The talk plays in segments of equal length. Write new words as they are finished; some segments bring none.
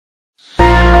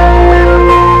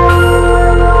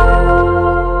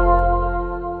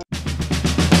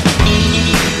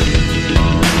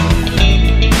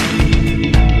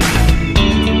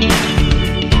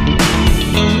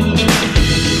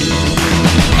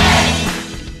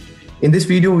In this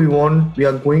video, we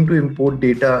are going to import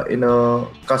data in a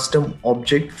custom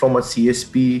object from a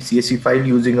CSV file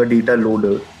using a data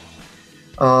loader.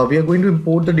 We are going to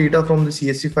import the data from the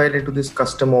CSV file into this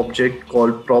custom object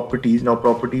called properties. Now,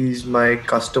 properties is my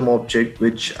custom object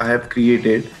which I have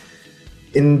created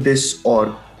in this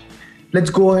org. Let's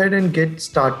go ahead and get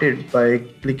started by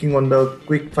clicking on the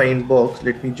quick find box.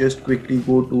 Let me just quickly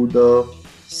go to the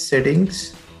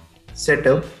settings,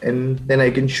 setup, and then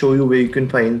I can show you where you can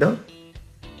find the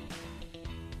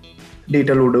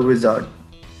data loader wizard.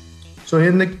 So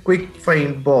in the quick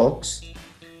find box,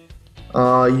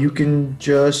 you can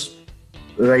just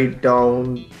write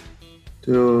down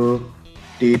the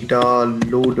data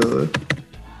loader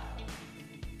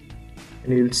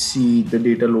and you'll see the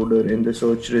data loader in the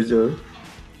search result.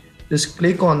 Just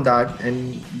click on that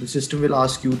and the system will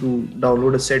ask you to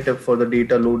download a setup for the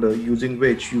data loader using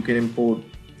which you can import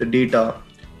the data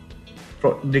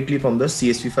directly from the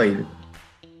CSV file.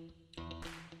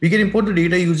 We can import the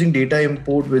data using data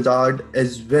import wizard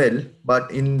as well, but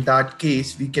in that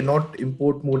case, we cannot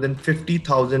import more than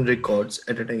 50,000 records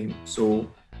at a time. So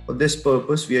for this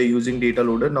purpose, we are using data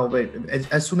loader. Now,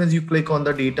 as soon as you click on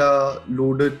the data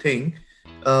loader thing,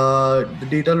 the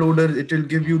data loader, it will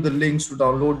give you the links to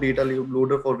download data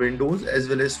loader for Windows as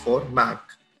well as for Mac.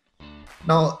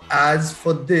 Now, as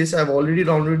for this, I've already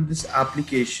downloaded this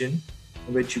application,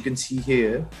 which you can see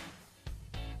here,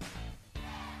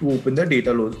 to open the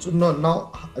data loader. So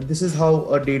now this is how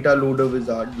a data loader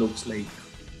wizard looks like.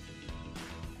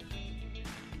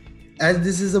 As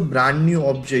this is a brand new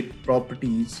object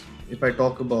properties, if I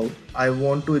talk about, I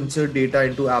want to insert data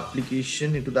into the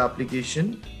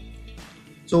application.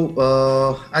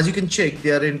 So as you can check,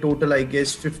 there are in total, I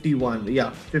guess 51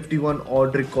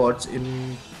 odd records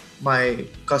in my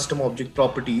custom object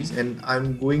properties, and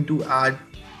I'm going to add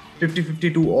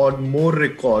 52 odd more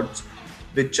records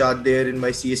which are there in my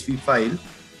CSV file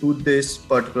to this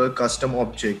particular custom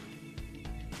object.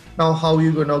 Now, how are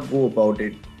you gonna go about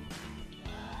it?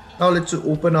 Now let's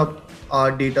open up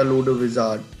our data loader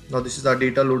wizard. Now this is our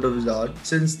data loader wizard.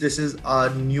 Since this is our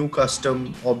new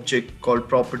custom object called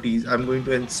properties, I'm going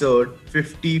to insert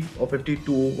 50 or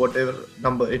 52, whatever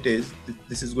number it is.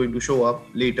 This is going to show up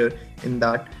later in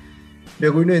that.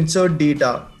 We're going to insert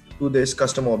data to this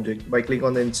custom object by clicking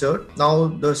on the insert. Now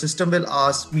the system will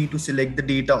ask me to select the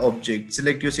data object,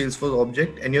 select your Salesforce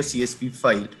object and your CSV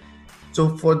file.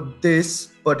 So for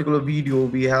this particular video,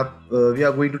 we are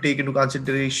going to take into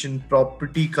consideration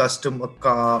property custom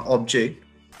object,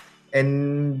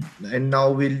 and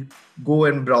now we'll go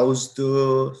and browse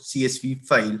the CSV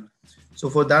file. So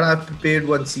for that, I've prepared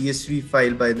one CSV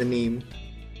file by the name,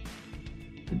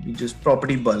 it'll be just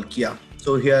property bulk. Yeah.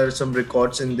 So here are some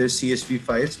records in this CSV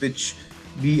files, which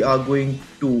we are going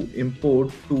to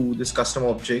import to this custom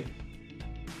object.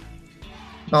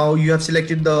 Now you have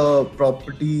selected the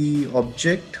property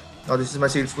object. Now this is my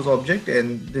Salesforce object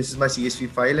and this is my CSV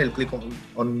file. I'll click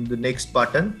on the next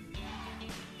button.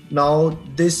 Now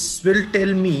this will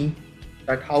tell me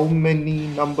that how many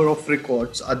number of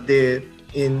records are there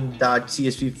in that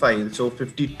CSV file. So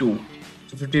 52.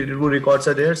 So 52 records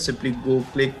are there. Simply go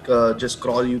click,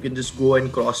 you can just go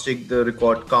and cross check the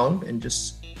record count, and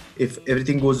just if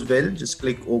everything goes well, just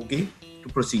click OK to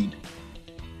proceed.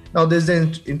 Now there's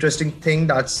an interesting thing,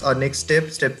 that's our next step,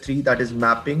 step 3, that is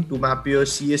mapping, to map your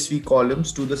CSV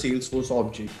columns to the Salesforce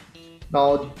object.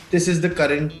 Now this is the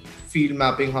current field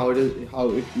mapping, how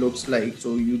it looks like.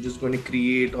 So you're just going to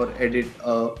create or edit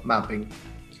a mapping.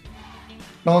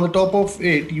 Now on the top of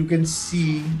it, you can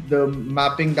see the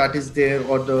mapping that is there,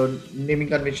 or the naming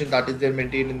convention that is there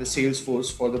maintained in the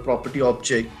Salesforce for the property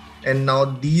object. And now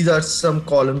these are some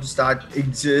columns that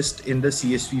exist in the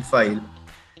CSV file.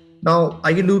 Now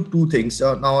I can do two things.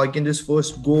 Now I can just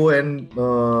first go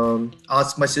and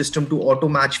ask my system to auto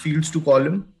match fields to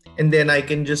column, and then I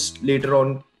can just later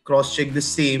on cross check the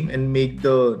same and make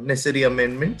the necessary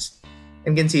amendments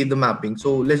and can save the mapping.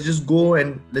 So let's just go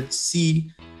and let's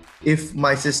see if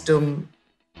my system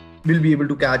will be able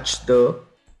to catch the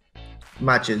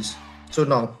matches. So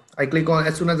now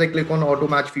as soon as I click on auto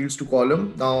match fields to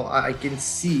column, now I can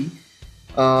see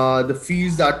the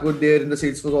fields that were there in the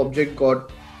Salesforce object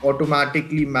got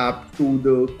automatically mapped to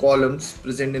the columns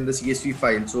present in the CSV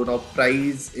file. So now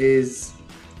price is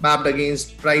mapped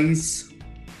against price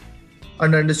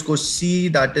underscore C,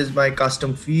 that is my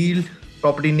custom field.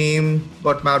 Property name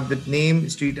got mapped with name,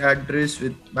 street address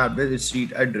with mapped with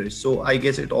street address. So I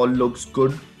guess it all looks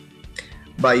good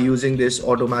by using this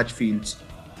auto match fields.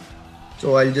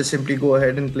 So I'll just simply go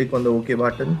ahead and click on the OK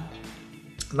button.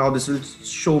 Now this will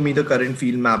show me the current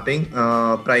field mapping.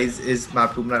 Price is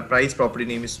mapped to price, property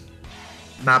name is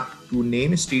mapped to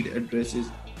name, street address is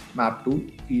mapped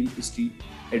to field street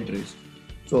address.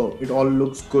 So it all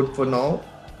looks good for now.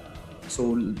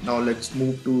 So now let's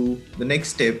move to the next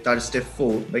step, that is step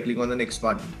 4, by clicking on the next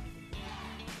button.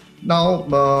 Now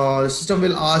the system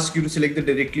will ask you to select the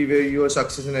directory where your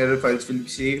success and error files will be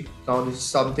saved. Now this is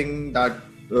something that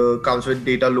comes with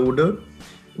data loader.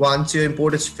 Once your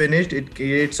import is finished, it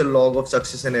creates a log of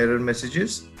success and error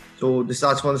messages. So this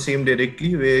asks for the same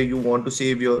directory where you want to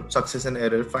save your success and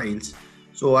error files.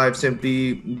 So I've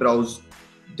simply browsed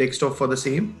desktop for the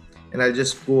same, and I'll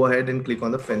just go ahead and click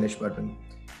on the finish button.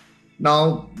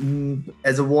 Now,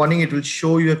 as a warning, it will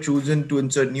show you have chosen to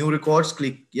insert new records.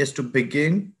 Click yes to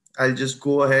begin. I'll just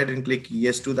go ahead and click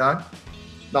yes to that.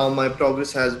 Now my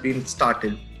progress has been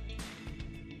started.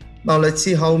 Now let's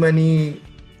see how many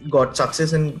got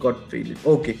success and got failure.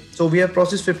 Okay, so we have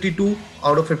processed 52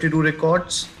 out of 52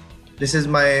 records. This is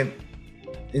my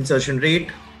insertion rate.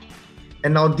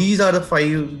 And now these are the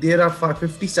 5, there are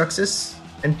 50 success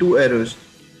and 2 errors.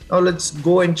 Now let's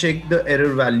go and check the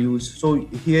error values. So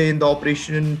here in the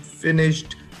operation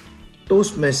finished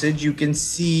toast message, you can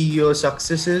see your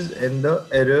successes and the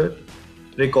error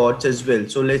records as well.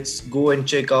 So let's go and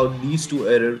check out these 2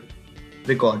 error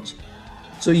records.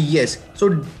 So yes,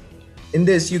 so in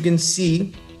this you can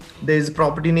see there's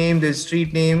property name, there's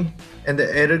street name, and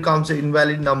the error comes an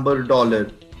invalid number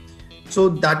 $. So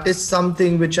that is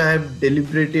something which I have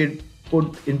deliberated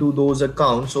put into those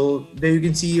accounts. So there you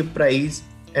can see a price,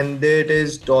 and there it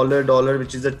is $,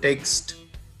 which is a text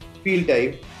field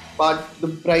type, but the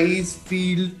price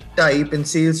field type in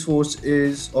Salesforce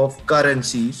is of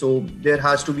currency. So there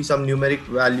has to be some numeric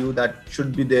value that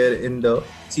should be there in the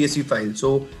CSV file.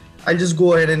 So I'll just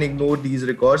go ahead and ignore these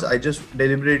records. I just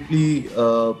deliberately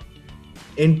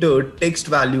entered text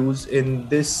values in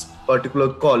this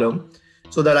particular column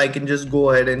so that I can just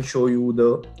go ahead and show you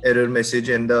the error message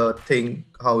and the thing,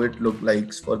 how it looked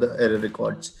like for the error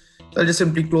records. So I'll just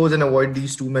simply close and avoid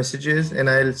these 2 messages, and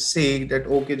I'll say that,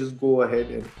 okay, just go ahead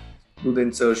and do the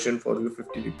insertion for your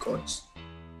 50 records.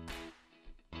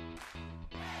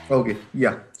 Okay,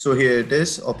 yeah, so here it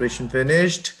is, operation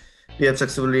finished. We have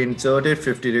successfully inserted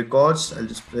 50 records. I'll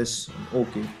just press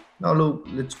OK. Now look,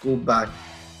 let's go back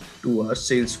to our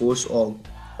Salesforce org.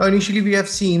 Now initially we have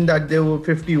seen that there were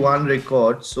 51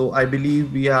 records. So I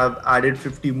believe we have added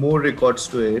 50 more records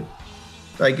to it.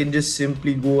 So I can just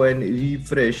simply go and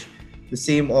refresh the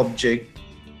same object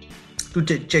to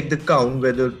check the count,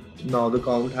 whether now the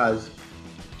count has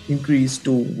increased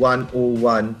to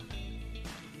 101.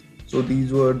 So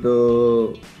these were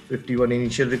the 51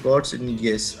 initial records, and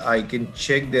yes, I can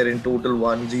check there in total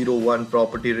 101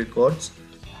 property records.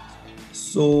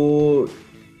 So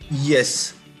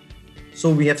yes, so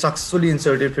we have successfully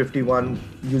inserted 51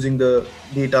 using the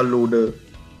data loader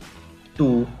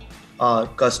to our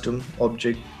custom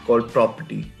object called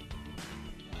property.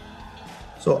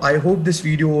 So I hope this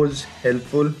video was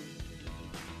helpful.